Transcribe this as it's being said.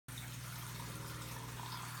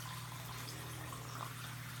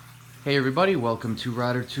Hey everybody, welcome to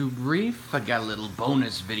RotterTube Reef. I got a little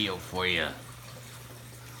bonus video for you.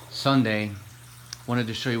 Sunday, wanted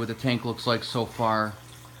to show you what the tank looks like so far.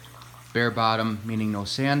 Bare bottom, meaning no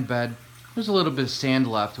sand bed. There's a little bit of sand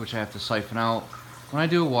left, which I have to siphon out when I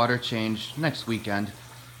do a water change next weekend.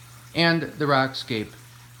 And the rockscape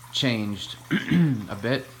changed a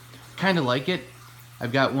bit. Kind of like it.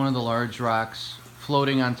 I've got one of the large rocks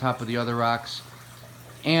floating on top of the other rocks,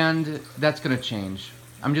 and that's going to change.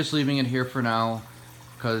 I'm just leaving it here for now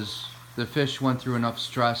because the fish went through enough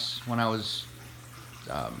stress when I was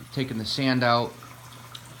taking the sand out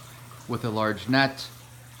with a large net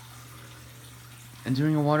and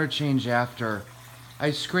doing a water change after.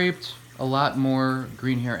 I scraped a lot more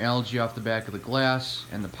green hair algae off the back of the glass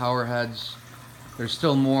and the power heads. There's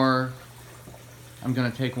still more. I'm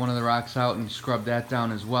going to take one of the rocks out and scrub that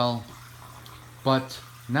down as well. But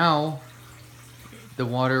now the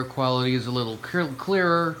water quality is a little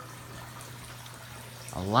clearer,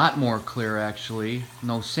 a lot more clear actually.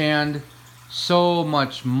 No sand, so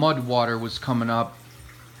much mud water was coming up,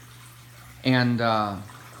 and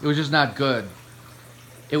it was just not good.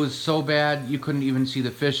 It was so bad you couldn't even see the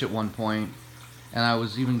fish at one point, and I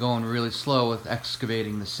was even going really slow with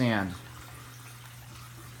excavating the sand.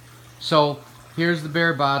 So here's the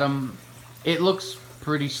bare bottom. It looks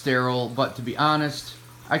pretty sterile, but to be honest,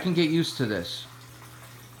 I can get used to this.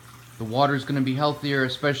 The water's going to be healthier,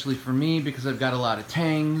 especially for me, because I've got a lot of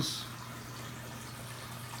tangs.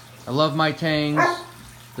 I love my tangs.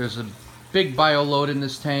 There's a big bio load in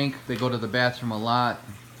this tank. They go to the bathroom a lot.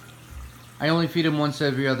 I only feed them once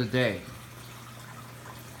every other day.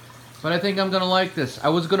 But I think I'm going to like this. I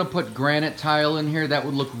was going to put granite tile in here. That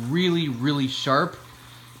would look really, really sharp.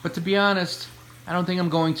 But to be honest, I don't think I'm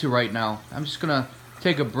going to right now. I'm just going to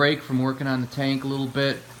take a break from working on the tank a little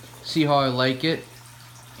bit, see how I like it.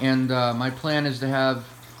 And my plan is to have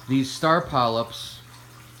these star polyps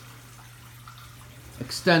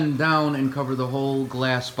extend down and cover the whole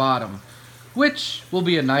glass bottom, which will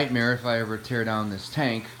be a nightmare if I ever tear down this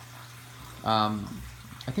tank. I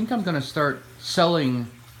think I'm going to start selling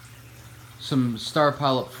some star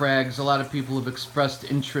polyp frags. A lot of people have expressed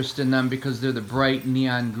interest in them because they're the bright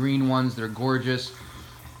neon green ones. They're gorgeous.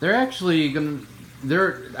 They're actually going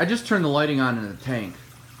to... I just turned the lighting on in the tank.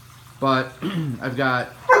 But I've got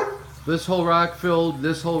this whole rock filled,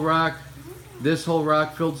 this whole rock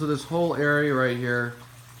filled, so this whole area right here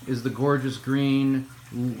is the gorgeous green,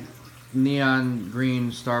 neon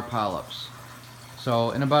green star polyps. So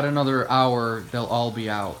in about another hour, they'll all be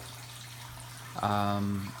out.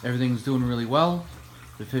 Everything's doing really well.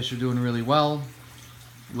 The fish are doing really well.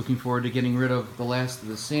 Looking forward to getting rid of the last of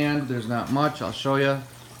the sand. There's not much, I'll show you.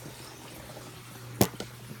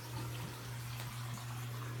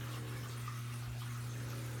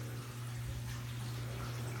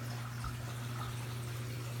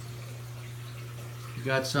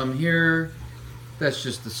 Got some here. That's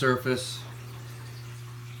just the surface.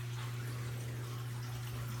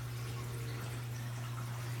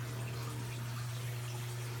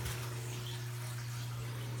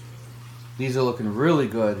 These are looking really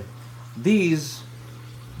good. These,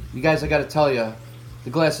 you guys, I gotta tell you, the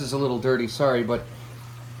glass is a little dirty, sorry, but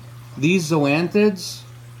these zoanthids,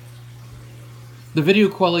 the video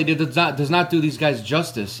quality does not do these guys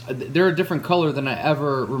justice. They're a different color than I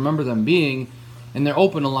ever remember them being. And they're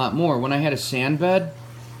open a lot more. When I had a sand bed,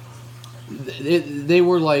 they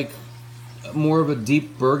were like more of a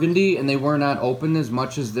deep burgundy, and they were not open as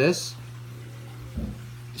much as this.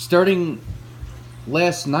 Starting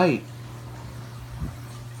last night,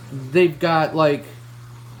 they've got like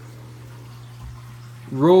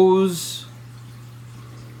rose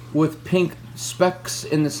with pink specks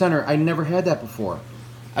in the center. I never had that before.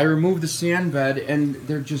 I removed the sand bed, and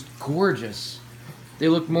they're just gorgeous. They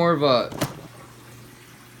look more of a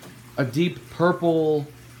deep purple,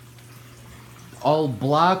 all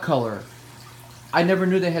blah color. I never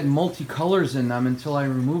knew they had multicolors in them until I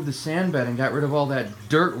removed the sand bed and got rid of all that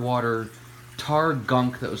dirt water, tar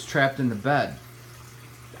gunk that was trapped in the bed.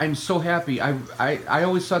 I'm so happy. I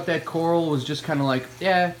always thought that coral was just kind of like,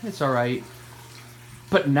 yeah, it's alright.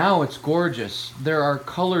 But now it's gorgeous. There are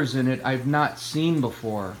colors in it I've not seen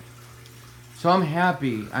before. So I'm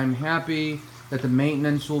happy. I'm happy that the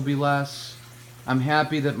maintenance will be less. I'm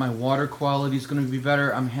happy that my water quality is going to be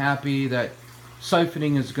better. I'm happy that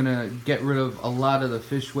siphoning is going to get rid of a lot of the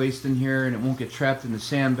fish waste in here and it won't get trapped in the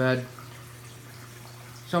sand bed.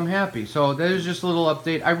 So I'm happy. So there's just a little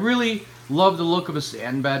update. I really love the look of a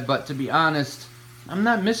sand bed, but to be honest, I'm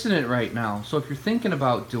not missing it right now. So if you're thinking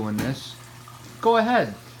about doing this, go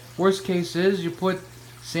ahead. Worst case is you put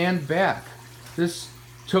sand back. This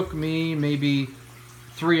took me maybe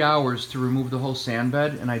 3 hours to remove the whole sand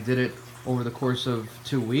bed, and I did it over the course of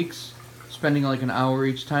 2 weeks, spending like an hour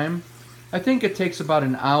each time. I think it takes about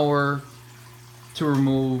an hour to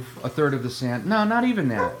remove a third of the sand. No, not even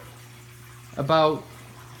that. About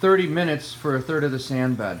 30 minutes for a third of the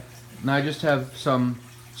sand bed. Now I just have some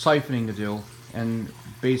siphoning to do and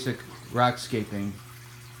basic rockscaping.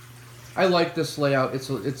 I like this layout.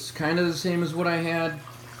 It's kind of the same as what I had,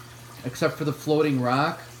 except for the floating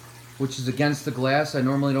rock, which is against the glass. I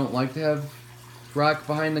normally don't like to have rock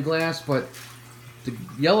behind the glass, but the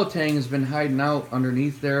yellow tang has been hiding out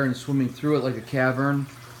underneath there and swimming through it like a cavern.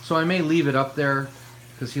 So I may leave it up there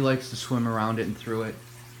because he likes to swim around it and through it.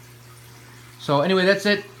 So anyway, that's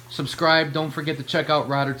it. Subscribe. Don't forget to check out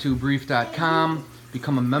RodderTubeReef.com.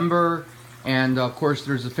 Become a member. And of course,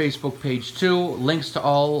 there's a Facebook page too. Links to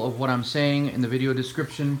all of what I'm saying in the video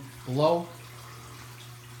description below.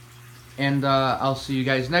 And I'll see you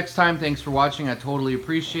guys next time. Thanks for watching. I totally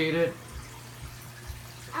appreciate it.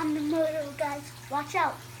 I'm the murderer, guys. Watch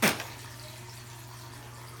out.